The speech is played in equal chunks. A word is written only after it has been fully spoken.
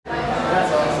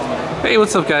Hey,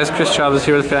 what's up guys? Chris Chavez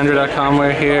here with Fandra.com.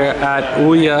 We're here at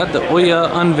OUYA, the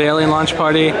OUYA unveiling launch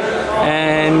party,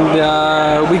 and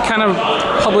we kind of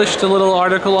published a little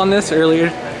article on this earlier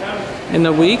in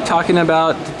the week talking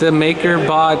about the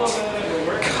Makerbot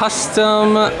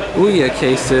custom OUYA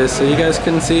cases. So you guys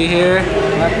can see here,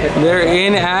 they're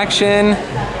in action.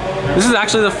 This is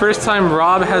actually the first time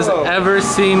Rob has ever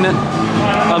seen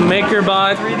a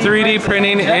Makerbot 3D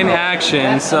printing in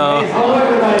action, so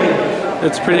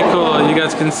it's pretty cool. You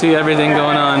guys can see everything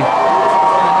going on.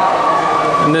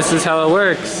 And this is how it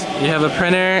works. You have a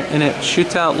printer and it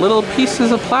shoots out little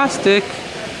pieces of plastic,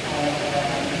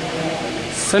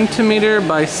 centimeter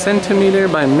by centimeter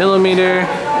by millimeter,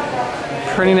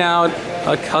 printing out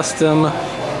a custom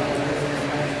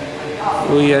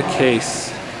OUYA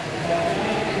case.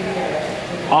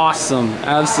 Awesome,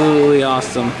 absolutely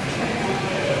awesome.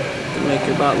 The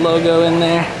Makerbot logo in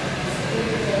there.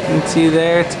 You can see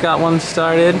there, it's got one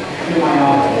started.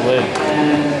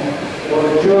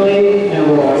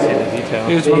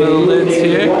 Here's one of the lids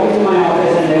here.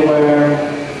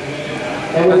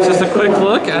 That's just a quick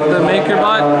look at the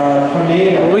Makerbot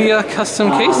OUYA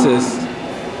custom cases.